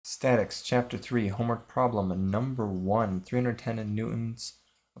Statics, Chapter 3, Homework Problem number 1. 310 newtons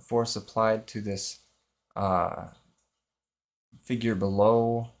of force applied to this figure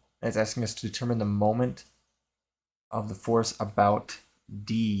below. It's asking us to determine the moment of the force about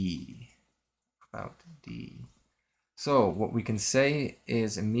D. So what we can say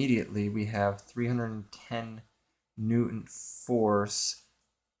is immediately we have 310 Newton force.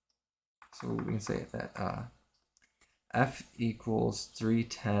 So we can say that F equals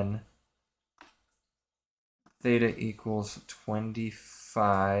 310, theta equals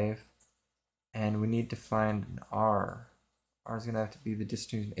 25, and we need to find an R. R is going to have to be the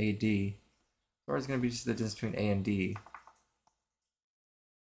distance between AD. R is going to be just the distance between A and D.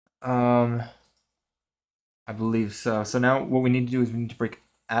 I believe so. So now what we need to do is we need to break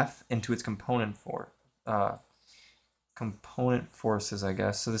F into its component forces, I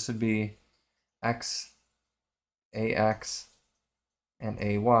guess. So this would be X, AX, and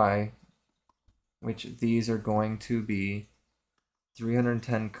AY, which these are going to be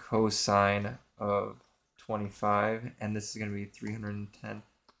 310 cosine of 25, and this is going to be 310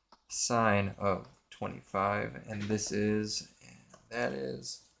 sine of 25, and this is, that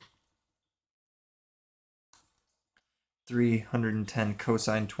is 310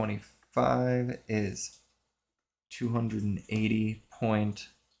 cosine 25 is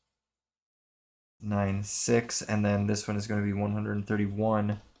 280.96, and then this one is going to be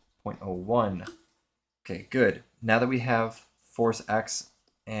 131.01. Okay, good. Now that we have force X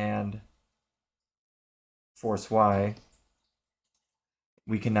and force Y,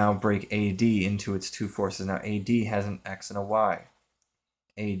 we can now break AD into its two forces. Now AD has an X and a Y.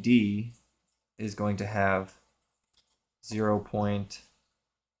 AD is going to have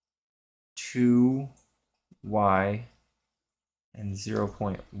 0.2 Y and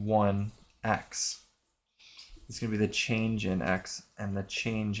 0.1 X. It's going to be the change in X and the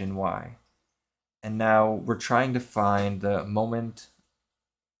change in Y. And now we're trying to find the moment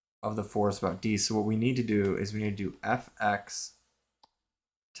of the force about D. So what we need to do is we need to do Fx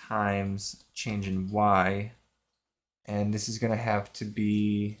times change in Y. And this is going to have to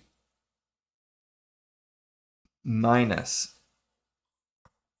be minus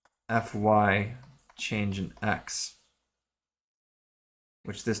Fy change in X,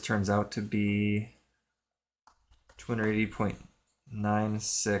 which this turns out to be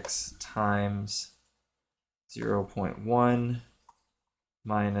 280.96 times 0.1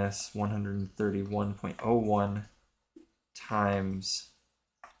 minus 131.01 times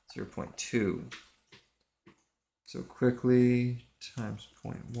 0.2. So quickly, times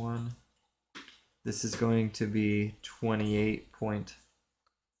 0.1. This is going to be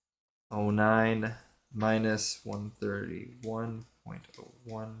 28.09 minus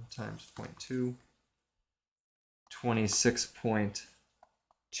 131.01 times 0.2.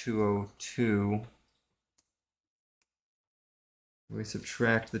 26.202. We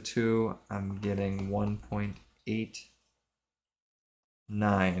subtract the 2, I'm getting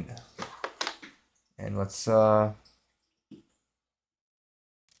 1.89. And let's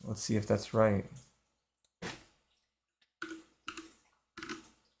see if that's right.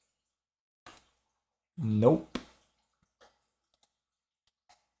 Nope.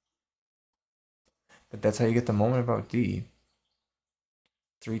 But that's how you get the moment about D.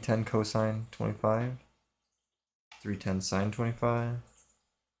 310 cosine 25, 310 sine 25,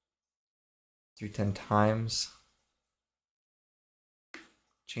 310 times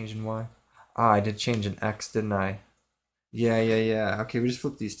change in Y. Ah, I did change in X, didn't I? Yeah. Okay, we just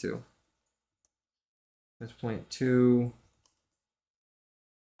flip these two. That's 0.2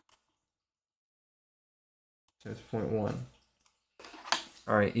 times 0.1.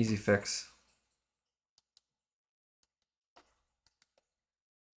 Alright, easy fix.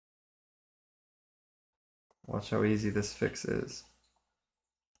 Watch how easy this fix is.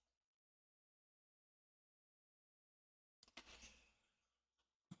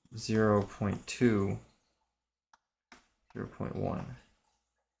 Zero point 0.1.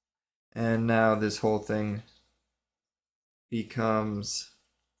 And now this whole thing becomes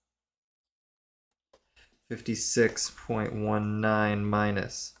 56.19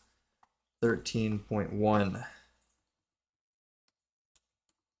 minus 13.1,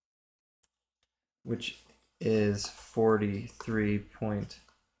 which is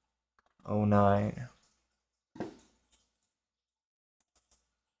 43.09.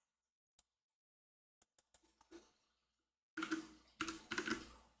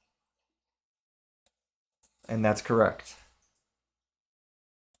 And that's correct.